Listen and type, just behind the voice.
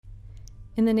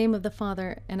In the name of the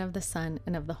Father, and of the Son,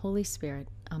 and of the Holy Spirit.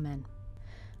 Amen.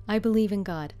 I believe in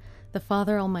God, the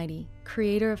Father Almighty,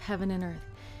 creator of heaven and earth,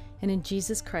 and in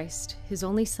Jesus Christ, his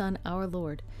only Son, our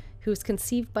Lord, who was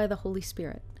conceived by the Holy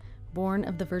Spirit, born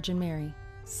of the Virgin Mary,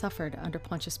 suffered under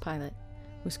Pontius Pilate,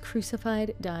 was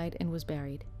crucified, died, and was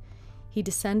buried. He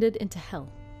descended into hell.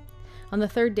 On the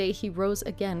third day he rose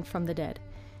again from the dead.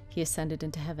 He ascended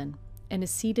into heaven, and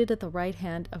is seated at the right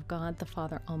hand of God the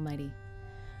Father Almighty.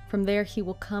 From there he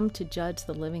will come to judge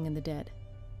the living and the dead.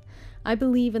 I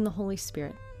believe in the Holy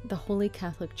Spirit, the Holy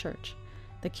Catholic Church,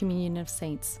 the communion of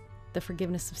saints, the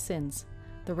forgiveness of sins,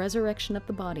 the resurrection of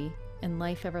the body, and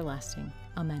life everlasting.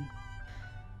 Amen.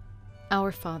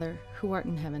 Our Father, who art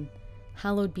in heaven,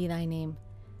 hallowed be thy name.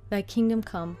 Thy kingdom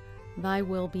come, thy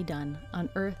will be done, on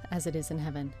earth as it is in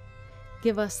heaven.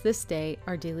 Give us this day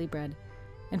our daily bread,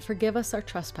 and forgive us our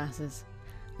trespasses,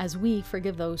 as we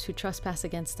forgive those who trespass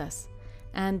against us.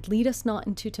 And lead us not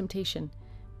into temptation,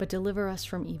 but deliver us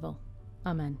from evil.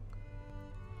 Amen.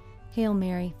 Hail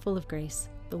Mary, full of grace,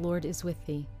 the Lord is with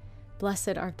thee.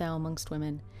 Blessed art thou amongst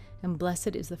women, and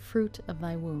blessed is the fruit of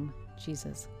thy womb,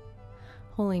 Jesus.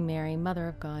 Holy Mary, Mother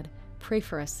of God, pray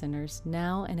for us sinners,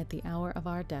 now and at the hour of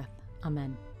our death.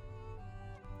 Amen.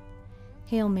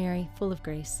 Hail Mary, full of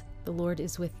grace, the Lord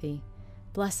is with thee.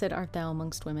 Blessed art thou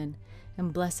amongst women,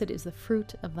 and blessed is the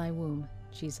fruit of thy womb,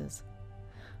 Jesus.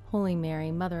 Holy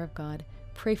Mary, Mother of God,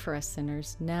 pray for us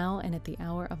sinners, now and at the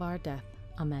hour of our death.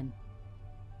 Amen.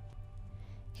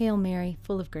 Hail Mary,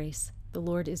 full of grace, the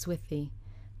Lord is with thee.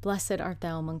 Blessed art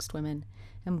thou amongst women,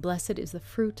 and blessed is the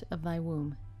fruit of thy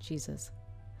womb, Jesus.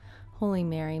 Holy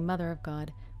Mary, Mother of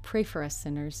God, pray for us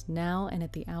sinners, now and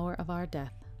at the hour of our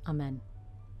death. Amen.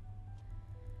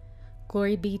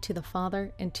 Glory be to the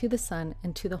Father, and to the Son,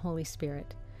 and to the Holy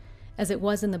Spirit, as it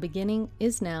was in the beginning,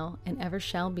 is now, and ever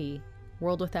shall be,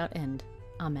 world without end.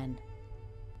 Amen.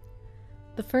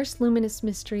 The first luminous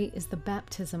mystery is the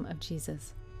baptism of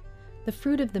Jesus. The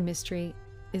fruit of the mystery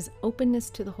is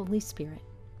openness to the Holy Spirit.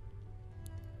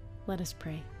 Let us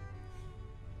pray.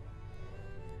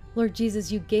 Lord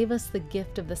Jesus, you gave us the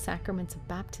gift of the sacraments of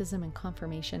baptism and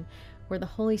confirmation, where the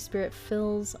Holy Spirit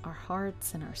fills our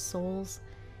hearts and our souls.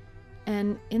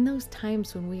 And in those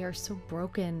times when we are so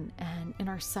broken, and in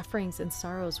our sufferings and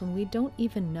sorrows, when we don't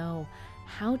even know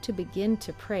how to begin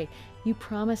to pray, you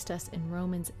promised us in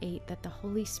Romans 8 that the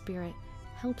Holy Spirit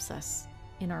helps us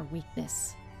in our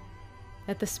weakness,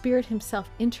 that the Spirit himself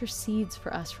intercedes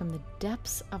for us from the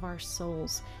depths of our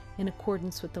souls in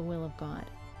accordance with the will of God.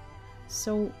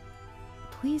 So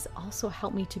please also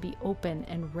help me to be open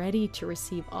and ready to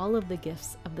receive all of the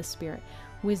gifts of the Spirit: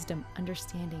 wisdom,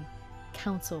 understanding,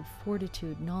 counsel,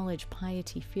 fortitude, knowledge,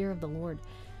 piety, fear of the Lord.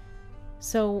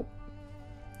 So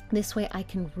this way I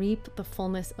can reap the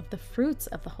fullness of the fruits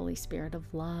of the Holy Spirit,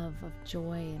 of love, of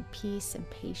joy and peace and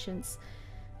patience,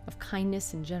 of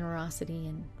kindness and generosity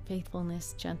and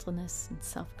faithfulness, gentleness and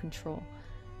self-control.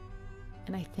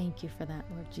 And I thank you for that,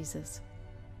 Lord Jesus.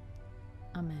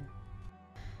 Amen.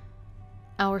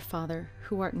 Our Father,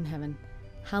 who art in heaven,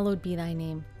 hallowed be thy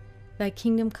name. Thy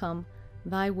kingdom come,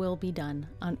 thy will be done,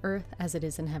 on earth as it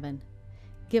is in heaven.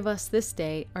 Give us this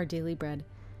day our daily bread,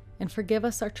 and forgive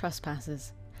us our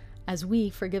trespasses, as we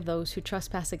forgive those who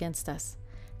trespass against us.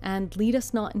 And lead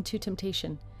us not into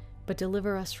temptation, but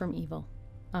deliver us from evil.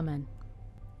 Amen.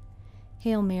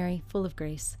 Hail Mary, full of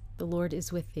grace, the Lord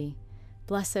is with thee.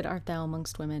 Blessed art thou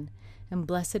amongst women, and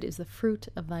blessed is the fruit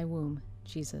of thy womb,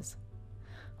 Jesus.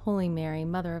 Holy Mary,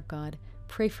 Mother of God,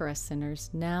 pray for us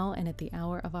sinners, now and at the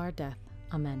hour of our death.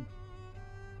 Amen.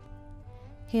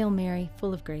 Hail Mary,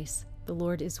 full of grace, the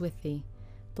Lord is with thee.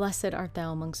 Blessed art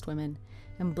thou amongst women,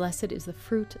 and blessed is the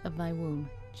fruit of thy womb,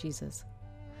 Jesus.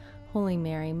 Holy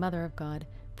Mary, Mother of God,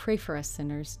 pray for us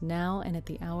sinners, now and at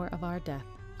the hour of our death.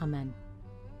 Amen.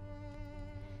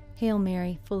 Hail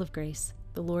Mary, full of grace,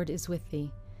 the Lord is with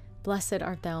thee. Blessed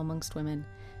art thou amongst women,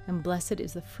 and blessed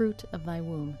is the fruit of thy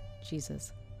womb,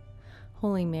 Jesus.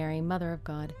 Holy Mary, Mother of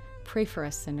God, pray for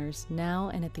us sinners, now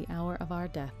and at the hour of our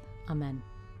death. Amen.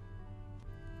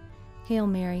 Hail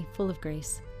Mary, full of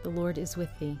grace, the Lord is with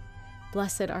thee.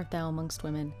 Blessed art thou amongst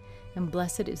women, and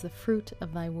blessed is the fruit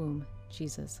of thy womb,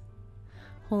 Jesus.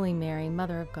 Holy Mary,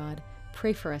 Mother of God,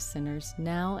 pray for us sinners,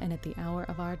 now and at the hour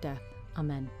of our death.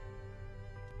 Amen.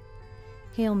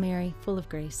 Hail Mary, full of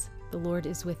grace, the Lord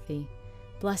is with thee.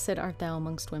 Blessed art thou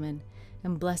amongst women,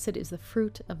 and blessed is the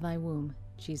fruit of thy womb,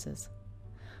 Jesus.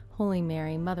 Holy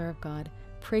Mary, Mother of God,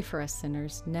 pray for us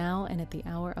sinners, now and at the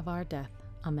hour of our death.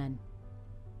 Amen.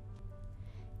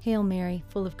 Hail Mary,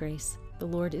 full of grace, the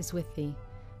Lord is with thee.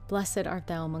 Blessed art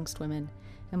thou amongst women,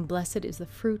 and blessed is the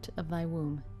fruit of thy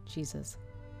womb, Jesus.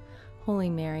 Holy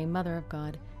Mary, Mother of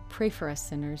God, pray for us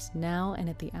sinners, now and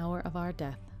at the hour of our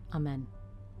death. Amen.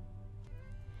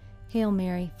 Hail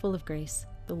Mary, full of grace,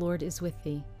 the Lord is with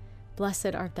thee.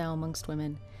 Blessed art thou amongst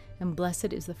women, and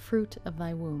blessed is the fruit of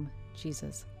thy womb,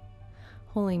 Jesus.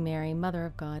 Holy Mary, Mother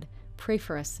of God, pray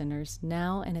for us sinners,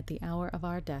 now and at the hour of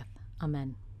our death.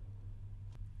 Amen.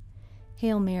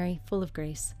 Hail Mary, full of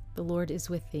grace, the Lord is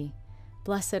with thee.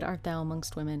 Blessed art thou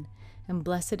amongst women, and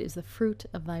blessed is the fruit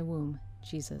of thy womb,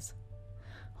 Jesus.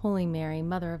 Holy Mary,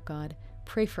 Mother of God,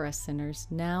 pray for us sinners,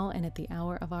 now and at the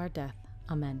hour of our death.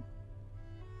 Amen.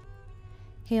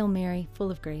 Hail Mary, full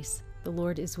of grace, the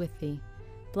Lord is with thee.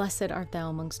 Blessed art thou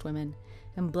amongst women,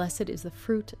 and blessed is the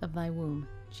fruit of thy womb,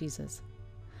 Jesus.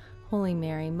 Holy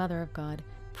Mary, Mother of God,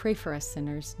 pray for us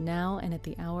sinners, now and at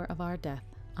the hour of our death.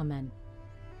 Amen.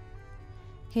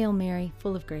 Hail Mary,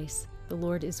 full of grace, the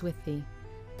Lord is with thee.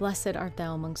 Blessed art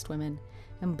thou amongst women,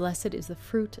 and blessed is the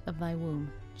fruit of thy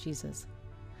womb, Jesus.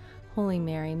 Holy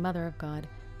Mary, Mother of God,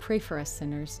 pray for us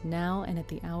sinners, now and at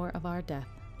the hour of our death.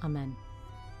 Amen.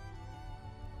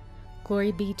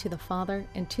 Glory be to the Father,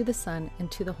 and to the Son, and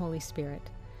to the Holy Spirit,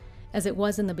 as it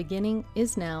was in the beginning,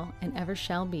 is now, and ever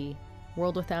shall be,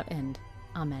 world without end.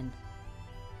 Amen.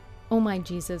 O my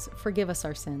Jesus, forgive us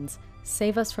our sins,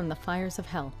 save us from the fires of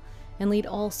hell, and lead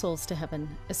all souls to heaven,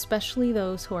 especially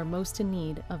those who are most in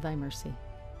need of thy mercy.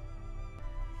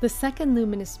 The second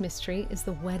luminous mystery is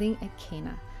the wedding at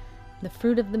Cana. The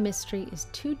fruit of the mystery is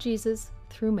to Jesus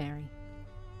through Mary.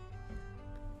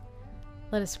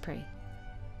 Let us pray.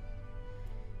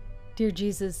 Dear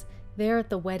Jesus, there at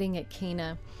the wedding at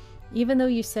Cana, even though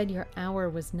you said your hour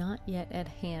was not yet at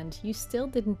hand, you still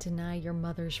didn't deny your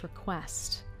mother's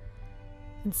request.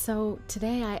 And so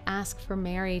today I ask for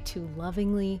Mary to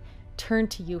lovingly turn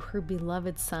to you, her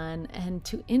beloved Son, and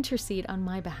to intercede on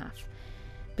my behalf.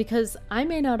 Because I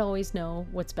may not always know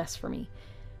what's best for me,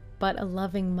 but a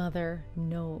loving mother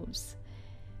knows.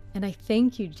 And I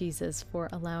thank you, Jesus, for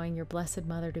allowing your blessed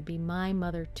mother to be my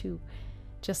mother too,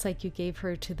 just like you gave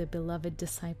her to the beloved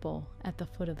disciple at the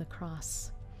foot of the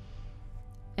cross.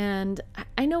 And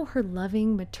I know her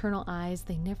loving maternal eyes,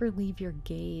 they never leave your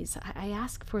gaze. I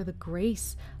ask for the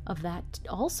grace of that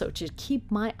also, to keep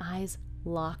my eyes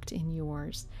locked in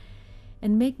yours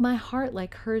and make my heart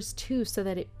like hers too, so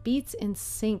that it beats in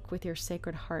sync with your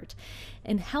sacred heart,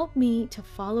 and help me to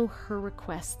follow her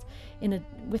request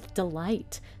with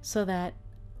delight, so that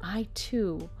I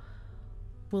too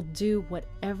will do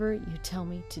whatever you tell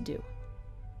me to do.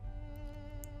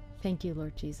 Thank you,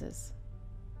 Lord Jesus.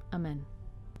 Amen.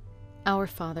 Our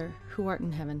Father, who art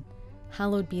in heaven,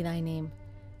 hallowed be thy name.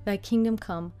 Thy kingdom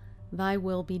come, thy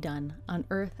will be done, on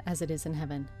earth as it is in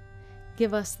heaven.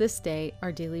 Give us this day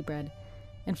our daily bread,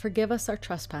 and forgive us our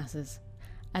trespasses,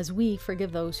 as we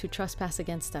forgive those who trespass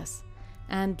against us.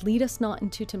 And lead us not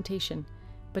into temptation,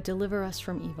 but deliver us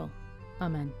from evil.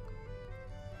 Amen.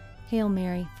 Hail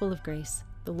Mary, full of grace,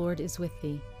 the Lord is with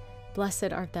thee.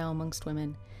 Blessed art thou amongst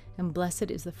women, and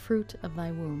blessed is the fruit of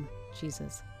thy womb,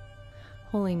 Jesus.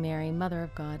 Holy Mary, Mother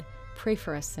of God, pray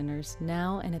for us sinners,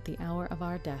 now and at the hour of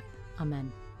our death.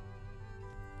 Amen.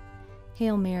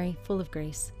 Hail Mary, full of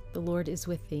grace, the Lord is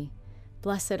with thee.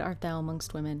 Blessed art thou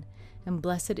amongst women, and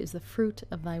blessed is the fruit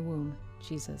of thy womb,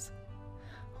 Jesus.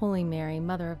 Holy Mary,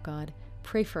 Mother of God,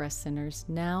 pray for us sinners,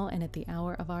 now and at the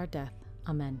hour of our death.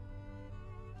 Amen.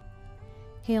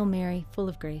 Hail Mary, full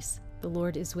of grace, the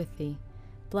Lord is with thee.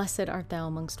 Blessed art thou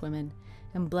amongst women,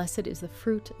 and blessed is the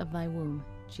fruit of thy womb,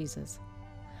 Jesus.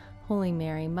 Holy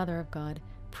Mary, Mother of God,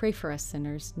 pray for us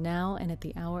sinners, now and at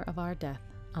the hour of our death.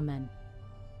 Amen.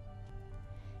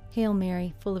 Hail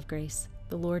Mary, full of grace,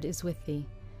 the Lord is with thee.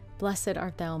 Blessed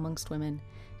art thou amongst women,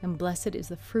 and blessed is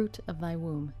the fruit of thy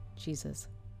womb, Jesus.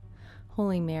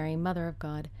 Holy Mary, Mother of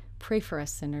God, pray for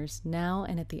us sinners, now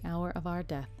and at the hour of our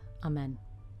death. Amen.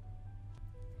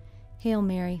 Hail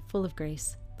Mary, full of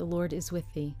grace, the Lord is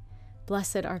with thee.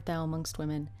 Blessed art thou amongst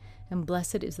women, and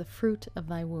blessed is the fruit of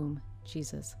thy womb,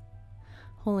 Jesus.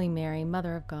 Holy Mary,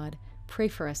 Mother of God, pray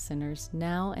for us sinners,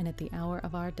 now and at the hour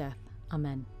of our death.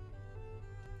 Amen.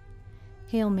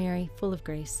 Hail Mary, full of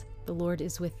grace, the Lord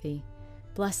is with thee.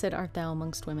 Blessed art thou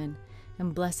amongst women,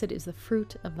 and blessed is the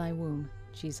fruit of thy womb,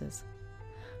 Jesus.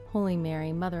 Holy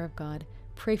Mary, Mother of God,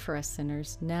 pray for us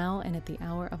sinners, now and at the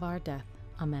hour of our death.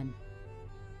 Amen.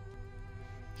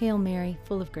 Hail Mary,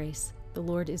 full of grace, the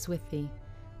Lord is with thee.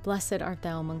 Blessed art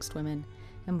thou amongst women,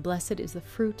 and blessed is the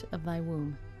fruit of thy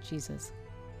womb, Jesus.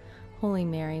 Holy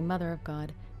Mary, Mother of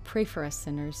God, pray for us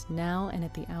sinners, now and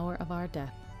at the hour of our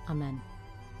death. Amen.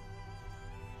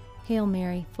 Hail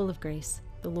Mary, full of grace,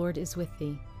 the Lord is with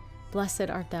thee. Blessed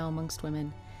art thou amongst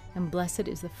women, and blessed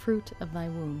is the fruit of thy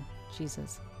womb,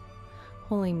 Jesus.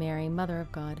 Holy Mary, Mother of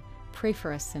God, pray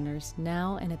for us sinners,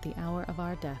 now and at the hour of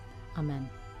our death. Amen.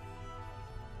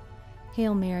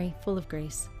 Hail Mary, full of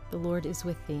grace, the Lord is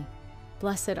with thee.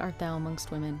 Blessed art thou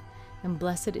amongst women, and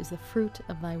blessed is the fruit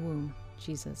of thy womb,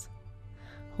 Jesus.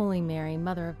 Holy Mary,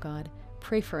 Mother of God,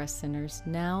 pray for us sinners,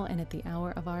 now and at the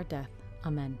hour of our death.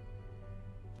 Amen.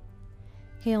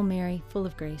 Hail Mary, full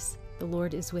of grace, the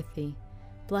Lord is with thee.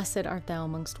 Blessed art thou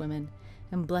amongst women,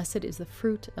 and blessed is the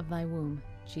fruit of thy womb,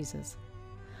 Jesus.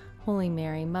 Holy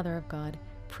Mary, Mother of God,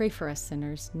 pray for us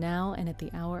sinners, now and at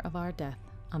the hour of our death.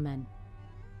 Amen.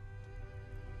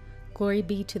 Glory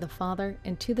be to the Father,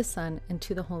 and to the Son, and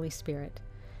to the Holy Spirit,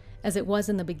 as it was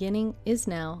in the beginning, is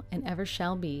now, and ever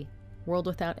shall be, world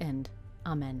without end.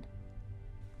 Amen.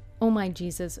 O my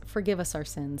Jesus, forgive us our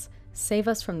sins, save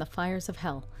us from the fires of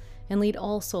hell, and lead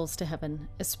all souls to heaven,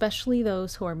 especially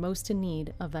those who are most in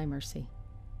need of thy mercy.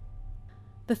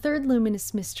 The third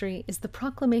luminous mystery is the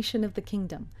proclamation of the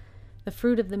kingdom. The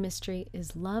fruit of the mystery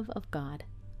is love of God.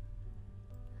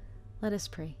 Let us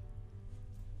pray.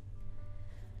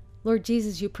 Lord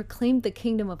Jesus, you proclaimed the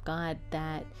kingdom of God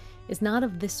that is not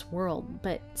of this world,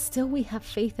 but still we have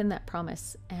faith in that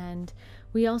promise. And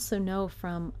we also know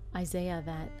from Isaiah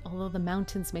that although the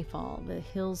mountains may fall, the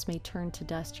hills may turn to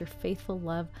dust, your faithful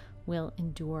love will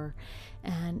endure.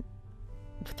 And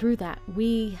through that,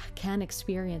 we can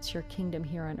experience your kingdom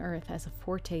here on earth as a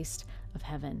foretaste of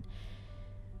heaven.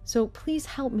 So please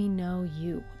help me know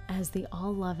you as the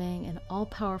all-loving and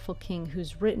all-powerful King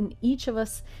who's written each of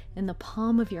us in the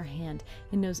palm of your hand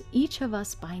and knows each of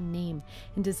us by name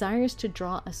and desires to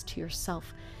draw us to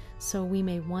yourself so we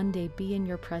may one day be in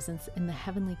your presence in the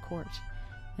heavenly court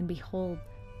and behold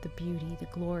the beauty, the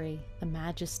glory, the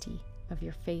majesty of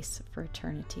your face for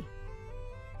eternity.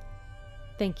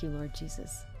 Thank you, Lord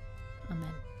Jesus.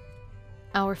 Amen.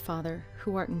 Our Father,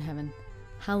 who art in heaven,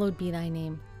 hallowed be thy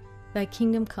name. Thy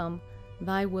kingdom come,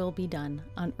 thy will be done,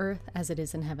 on earth as it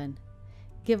is in heaven.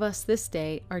 Give us this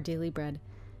day our daily bread,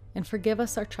 and forgive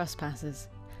us our trespasses,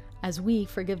 as we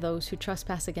forgive those who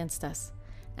trespass against us.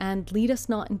 And lead us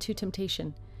not into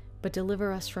temptation, but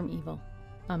deliver us from evil.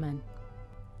 Amen.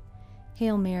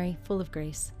 Hail Mary, full of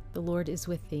grace, the Lord is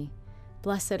with thee.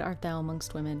 Blessed art thou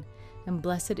amongst women, and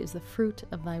blessed is the fruit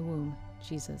of thy womb,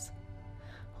 Jesus.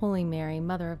 Holy Mary,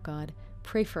 Mother of God,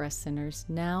 pray for us sinners,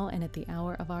 now and at the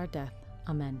hour of our death.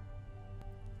 Amen.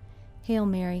 Hail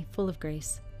Mary, full of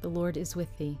grace, the Lord is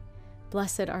with thee.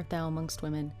 Blessed art thou amongst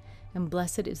women, and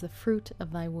blessed is the fruit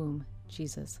of thy womb,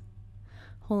 Jesus.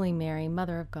 Holy Mary,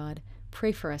 Mother of God,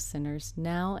 pray for us sinners,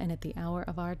 now and at the hour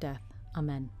of our death.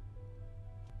 Amen.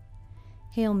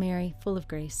 Hail Mary, full of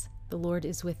grace, the Lord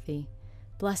is with thee.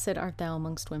 Blessed art thou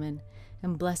amongst women,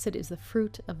 and blessed is the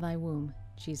fruit of thy womb,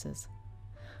 Jesus.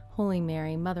 Holy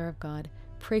Mary, Mother of God,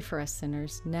 pray for us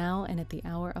sinners, now and at the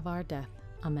hour of our death.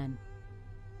 Amen.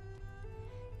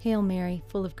 Hail Mary,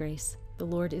 full of grace, the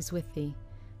Lord is with thee.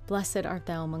 Blessed art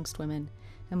thou amongst women,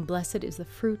 and blessed is the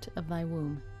fruit of thy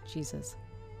womb, Jesus.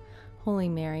 Holy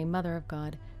Mary, Mother of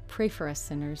God, pray for us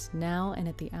sinners, now and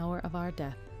at the hour of our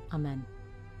death. Amen.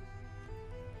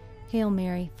 Hail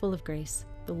Mary, full of grace,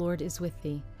 the Lord is with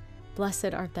thee.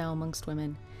 Blessed art thou amongst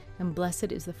women, and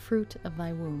blessed is the fruit of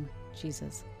thy womb,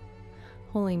 Jesus.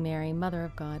 Holy Mary, Mother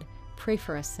of God, pray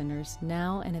for us sinners,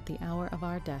 now and at the hour of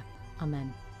our death.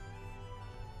 Amen.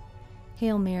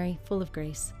 Hail Mary, full of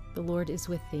grace, the Lord is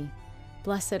with thee.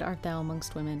 Blessed art thou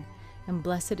amongst women, and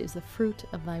blessed is the fruit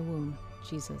of thy womb,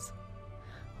 Jesus.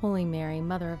 Holy Mary,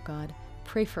 Mother of God,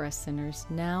 pray for us sinners,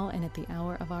 now and at the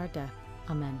hour of our death.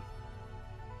 Amen.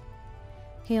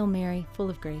 Hail Mary, full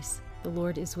of grace, the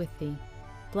Lord is with thee.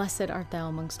 Blessed art thou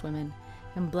amongst women,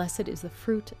 and blessed is the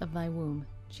fruit of thy womb,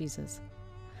 Jesus.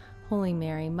 Holy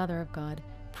Mary, Mother of God,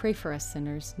 pray for us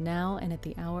sinners, now and at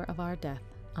the hour of our death.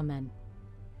 Amen.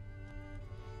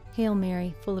 Hail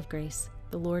Mary, full of grace,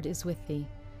 the Lord is with thee.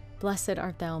 Blessed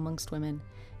art thou amongst women,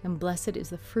 and blessed is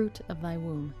the fruit of thy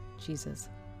womb, Jesus.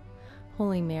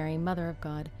 Holy Mary, Mother of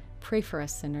God, pray for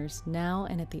us sinners, now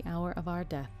and at the hour of our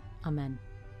death. Amen.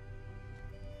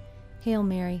 Hail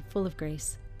Mary, full of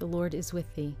grace, the Lord is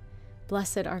with thee.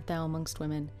 Blessed art thou amongst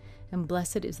women, and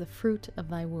blessed is the fruit of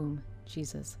thy womb,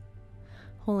 Jesus.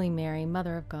 Holy Mary,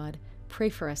 Mother of God, pray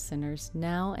for us sinners,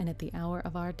 now and at the hour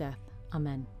of our death.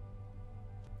 Amen.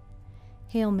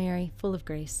 Hail Mary, full of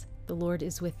grace, the Lord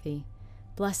is with thee.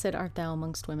 Blessed art thou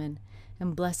amongst women,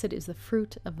 and blessed is the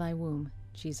fruit of thy womb,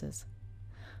 Jesus.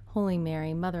 Holy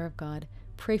Mary, Mother of God,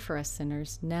 pray for us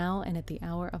sinners, now and at the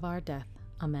hour of our death.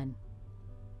 Amen.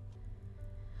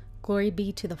 Glory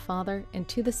be to the Father, and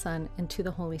to the Son, and to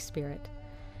the Holy Spirit,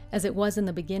 as it was in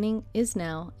the beginning, is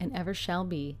now, and ever shall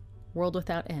be, world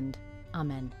without end.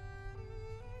 Amen.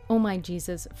 O my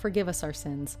Jesus, forgive us our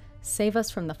sins, save us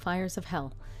from the fires of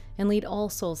hell, and lead all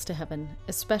souls to heaven,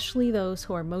 especially those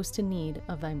who are most in need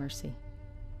of thy mercy.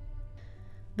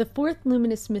 The fourth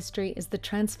luminous mystery is the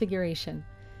Transfiguration.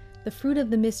 The fruit of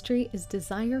the mystery is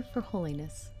desire for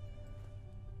holiness.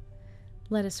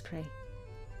 Let us pray.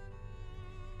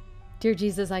 Dear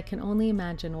Jesus, I can only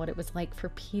imagine what it was like for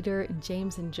Peter and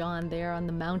James and John there on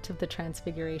the Mount of the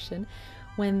Transfiguration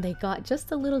when they got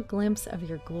just a little glimpse of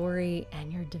your glory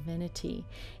and your divinity.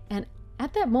 And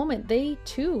at that moment, they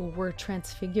too were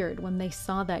transfigured when they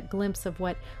saw that glimpse of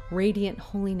what radiant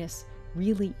holiness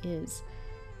really is.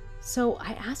 So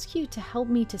I ask you to help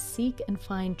me to seek and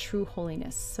find true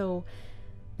holiness so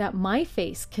that my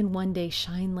face can one day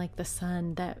shine like the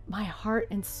sun, that my heart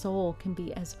and soul can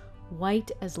be as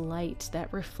white as light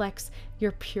that reflects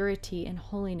your purity and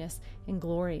holiness and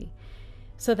glory,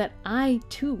 so that I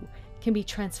too can be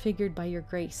transfigured by your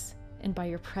grace and by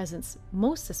your presence,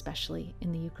 most especially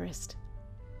in the Eucharist.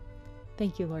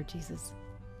 Thank you, Lord Jesus.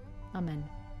 Amen.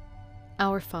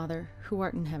 Our Father, who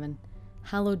art in heaven,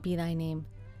 hallowed be thy name.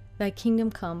 Thy kingdom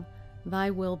come,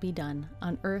 thy will be done,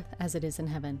 on earth as it is in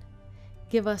heaven.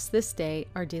 Give us this day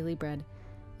our daily bread,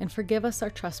 and forgive us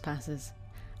our trespasses,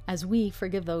 as we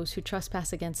forgive those who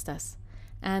trespass against us.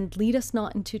 And lead us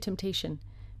not into temptation,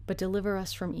 but deliver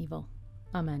us from evil.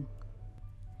 Amen.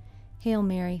 Hail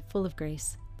Mary, full of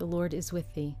grace, the Lord is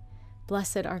with thee.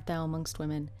 Blessed art thou amongst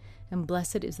women, and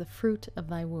blessed is the fruit of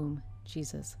thy womb,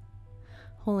 Jesus.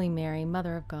 Holy Mary,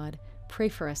 Mother of God, pray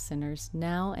for us sinners,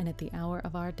 now and at the hour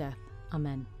of our death.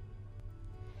 Amen.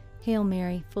 Hail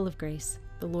Mary, full of grace,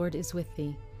 the Lord is with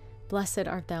thee. Blessed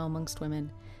art thou amongst women,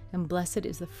 and blessed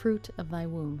is the fruit of thy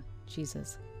womb,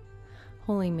 Jesus.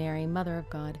 Holy Mary, Mother of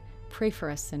God, pray for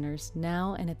us sinners,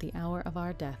 now and at the hour of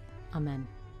our death. Amen.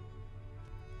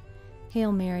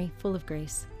 Hail Mary, full of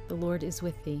grace, the Lord is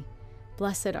with thee.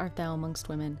 Blessed art thou amongst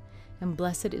women, and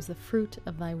blessed is the fruit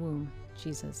of thy womb,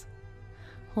 Jesus.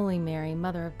 Holy Mary,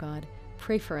 Mother of God,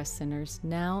 pray for us sinners,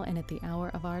 now and at the hour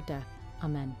of our death.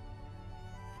 Amen.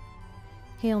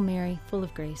 Hail Mary, full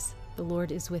of grace, the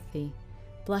Lord is with thee.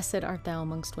 Blessed art thou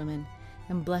amongst women,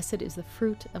 and blessed is the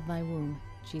fruit of thy womb,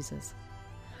 Jesus.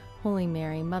 Holy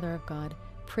Mary, Mother of God,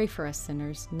 pray for us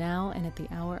sinners, now and at the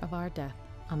hour of our death.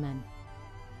 Amen.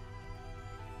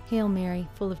 Hail Mary,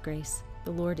 full of grace,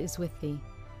 the Lord is with thee.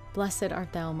 Blessed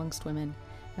art thou amongst women,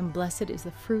 and blessed is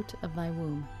the fruit of thy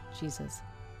womb, Jesus.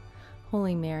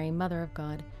 Holy Mary, Mother of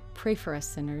God, pray for us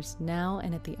sinners, now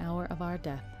and at the hour of our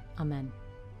death. Amen.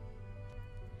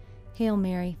 Hail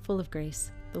Mary, full of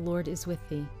grace, the Lord is with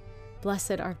thee.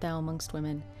 Blessed art thou amongst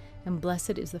women, and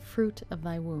blessed is the fruit of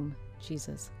thy womb,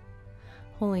 Jesus.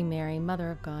 Holy Mary,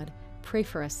 Mother of God, pray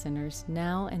for us sinners,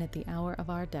 now and at the hour of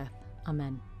our death.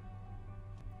 Amen.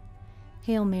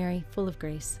 Hail Mary, full of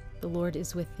grace, the Lord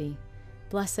is with thee.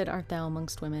 Blessed art thou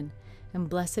amongst women, and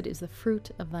blessed is the fruit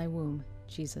of thy womb,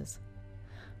 Jesus.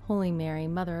 Holy Mary,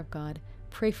 Mother of God,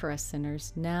 pray for us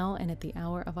sinners, now and at the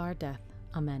hour of our death.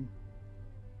 Amen.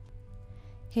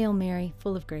 Hail Mary,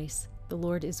 full of grace, the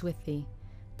Lord is with thee.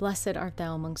 Blessed art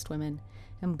thou amongst women,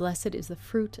 and blessed is the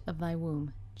fruit of thy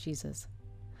womb, Jesus.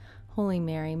 Holy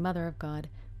Mary, Mother of God,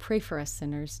 pray for us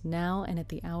sinners, now and at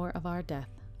the hour of our death.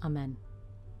 Amen.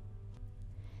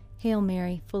 Hail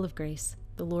Mary, full of grace,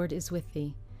 the Lord is with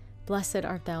thee. Blessed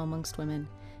art thou amongst women,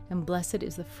 and blessed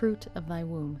is the fruit of thy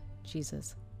womb,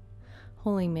 Jesus.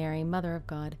 Holy Mary, Mother of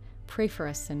God, pray for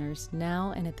us sinners,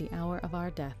 now and at the hour of our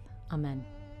death. Amen.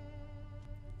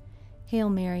 Hail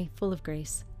Mary, full of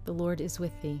grace, the Lord is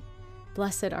with thee.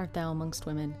 Blessed art thou amongst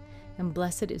women, and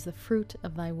blessed is the fruit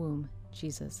of thy womb,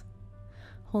 Jesus.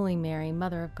 Holy Mary,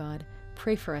 Mother of God,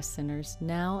 pray for us sinners,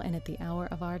 now and at the hour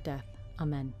of our death.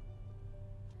 Amen.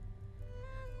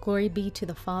 Glory be to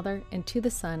the Father, and to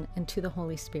the Son, and to the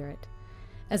Holy Spirit,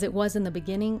 as it was in the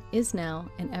beginning, is now,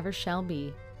 and ever shall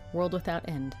be, world without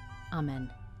end. Amen.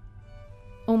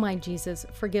 O my Jesus,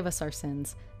 forgive us our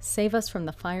sins, save us from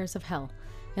the fires of hell,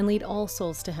 and lead all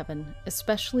souls to heaven,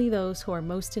 especially those who are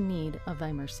most in need of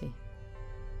thy mercy.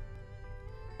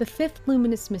 The fifth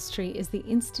luminous mystery is the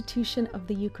institution of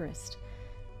the Eucharist.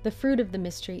 The fruit of the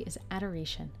mystery is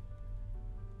adoration.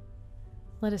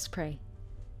 Let us pray.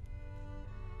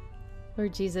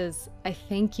 Lord Jesus, I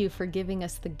thank you for giving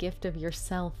us the gift of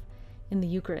yourself in the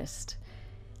Eucharist.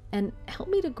 And help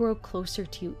me to grow closer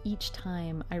to you each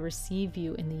time I receive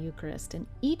you in the Eucharist, and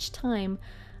each time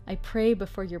I pray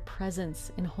before your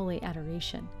presence in holy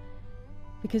adoration.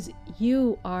 Because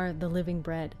you are the living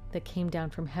bread that came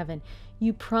down from heaven.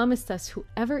 You promised us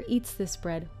whoever eats this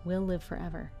bread will live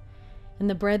forever. And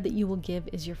the bread that you will give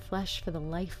is your flesh for the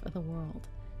life of the world.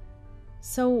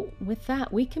 So, with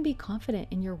that, we can be confident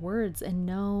in your words and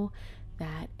know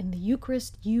that in the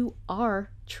Eucharist, you are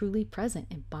truly present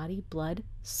in body, blood,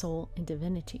 soul, and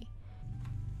divinity.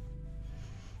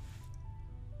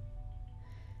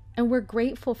 And we're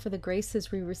grateful for the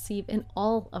graces we receive in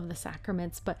all of the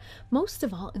sacraments, but most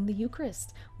of all in the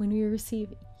Eucharist, when we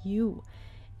receive you.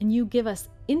 And you give us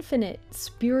infinite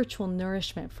spiritual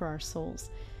nourishment for our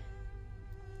souls.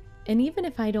 And even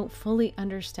if I don't fully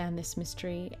understand this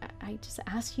mystery, I just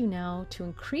ask you now to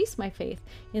increase my faith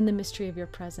in the mystery of your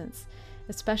presence,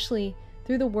 especially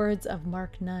through the words of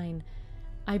Mark 9.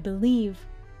 I believe,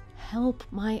 help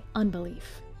my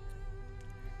unbelief.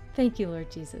 Thank you,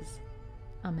 Lord Jesus.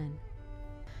 Amen.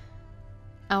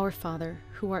 Our Father,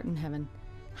 who art in heaven,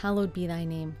 hallowed be thy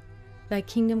name. Thy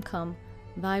kingdom come,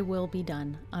 thy will be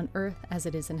done, on earth as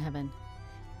it is in heaven.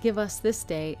 Give us this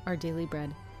day our daily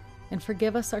bread, and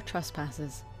forgive us our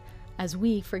trespasses, as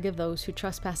we forgive those who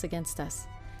trespass against us.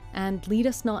 And lead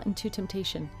us not into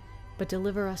temptation, but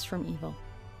deliver us from evil.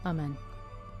 Amen.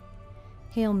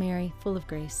 Hail Mary, full of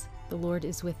grace, the Lord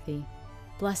is with thee.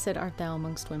 Blessed art thou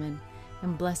amongst women,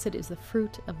 and blessed is the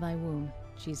fruit of thy womb,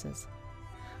 Jesus.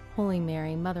 Holy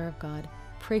Mary, Mother of God,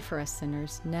 pray for us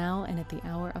sinners, now and at the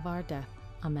hour of our death.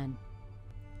 Amen.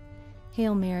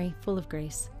 Hail Mary, full of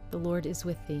grace, the Lord is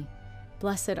with thee.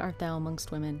 Blessed art thou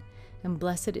amongst women, and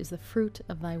blessed is the fruit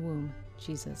of thy womb,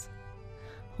 Jesus.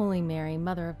 Holy Mary,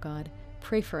 Mother of God,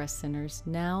 pray for us sinners,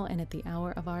 now and at the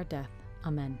hour of our death.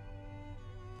 Amen.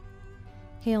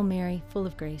 Hail Mary, full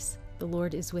of grace, the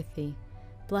Lord is with thee.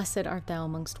 Blessed art thou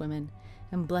amongst women,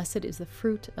 and blessed is the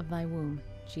fruit of thy womb,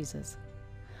 Jesus.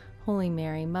 Holy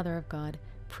Mary, Mother of God,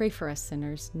 pray for us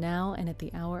sinners, now and at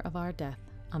the hour of our death.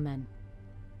 Amen.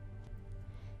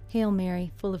 Hail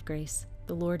Mary, full of grace,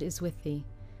 the Lord is with thee.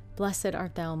 Blessed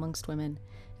art thou amongst women,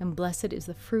 and blessed is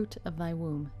the fruit of thy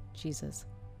womb, Jesus.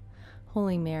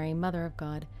 Holy Mary, Mother of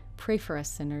God, pray for us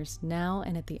sinners, now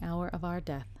and at the hour of our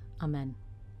death. Amen.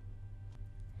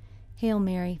 Hail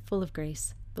Mary, full of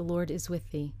grace, the Lord is with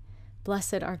thee.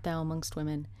 Blessed art thou amongst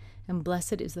women, and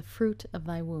blessed is the fruit of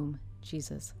thy womb,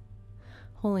 Jesus.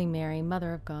 Holy Mary,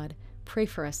 Mother of God, pray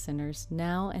for us sinners,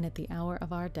 now and at the hour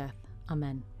of our death.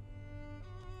 Amen.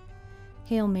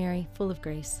 Hail Mary, full of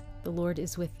grace, the Lord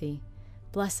is with thee.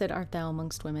 Blessed art thou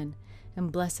amongst women,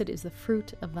 and blessed is the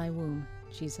fruit of thy womb,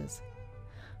 Jesus.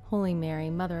 Holy Mary,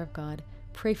 Mother of God,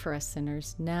 pray for us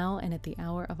sinners, now and at the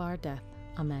hour of our death.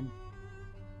 Amen.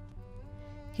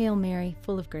 Hail Mary,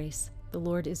 full of grace, the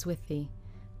Lord is with thee.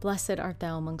 Blessed art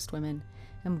thou amongst women,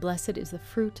 and blessed is the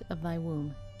fruit of thy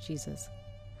womb, Jesus.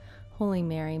 Holy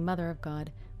Mary, Mother of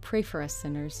God, pray for us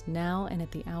sinners, now and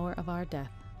at the hour of our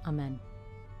death. Amen.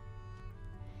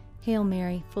 Hail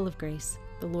Mary, full of grace,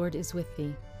 the Lord is with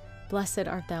thee. Blessed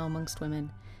art thou amongst women,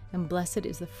 and blessed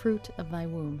is the fruit of thy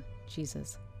womb,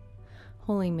 Jesus.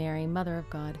 Holy Mary, Mother of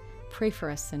God, pray for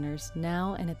us sinners,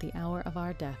 now and at the hour of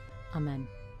our death. Amen.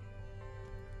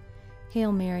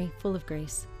 Hail Mary, full of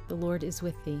grace, the Lord is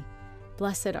with thee.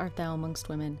 Blessed art thou amongst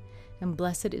women, and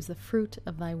blessed is the fruit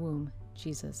of thy womb,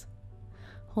 Jesus.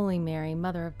 Holy Mary,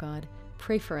 Mother of God,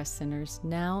 pray for us sinners,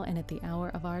 now and at the hour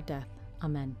of our death.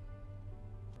 Amen.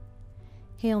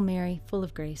 Hail Mary, full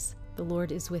of grace, the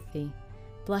Lord is with thee.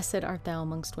 Blessed art thou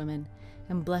amongst women,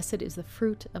 and blessed is the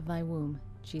fruit of thy womb,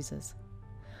 Jesus.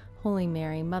 Holy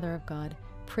Mary, Mother of God,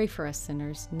 pray for us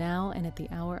sinners, now and at the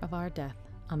hour of our death.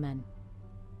 Amen.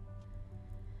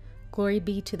 Glory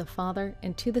be to the Father,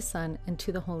 and to the Son, and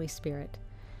to the Holy Spirit,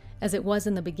 as it was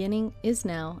in the beginning, is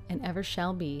now, and ever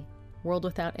shall be, world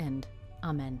without end.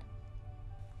 Amen.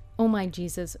 O my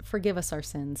Jesus, forgive us our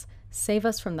sins, save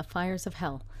us from the fires of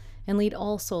hell, and lead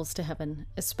all souls to heaven,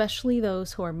 especially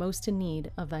those who are most in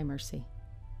need of thy mercy.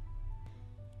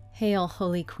 Hail,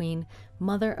 Holy Queen,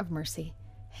 Mother of Mercy.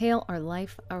 Hail our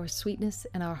life, our sweetness,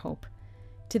 and our hope.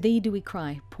 To thee do we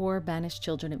cry, poor banished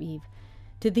children of Eve.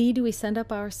 To thee do we send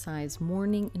up our sighs,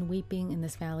 mourning and weeping in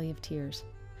this valley of tears.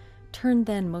 Turn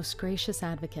then, most gracious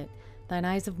Advocate, thine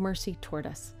eyes of mercy toward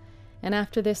us, and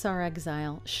after this our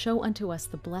exile, show unto us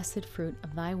the blessed fruit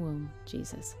of thy womb,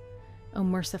 Jesus. O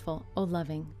merciful, O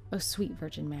loving, O sweet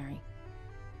Virgin Mary.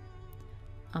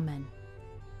 Amen.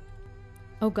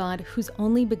 O God, whose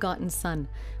only begotten Son,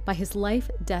 by his life,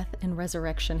 death, and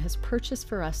resurrection, has purchased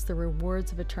for us the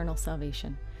rewards of eternal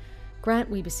salvation, grant,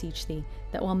 we beseech thee,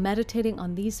 that while meditating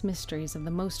on these mysteries of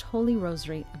the most holy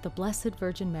rosary of the Blessed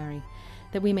Virgin Mary,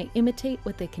 that we may imitate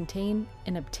what they contain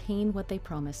and obtain what they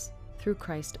promise, through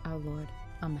Christ our Lord.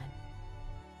 Amen.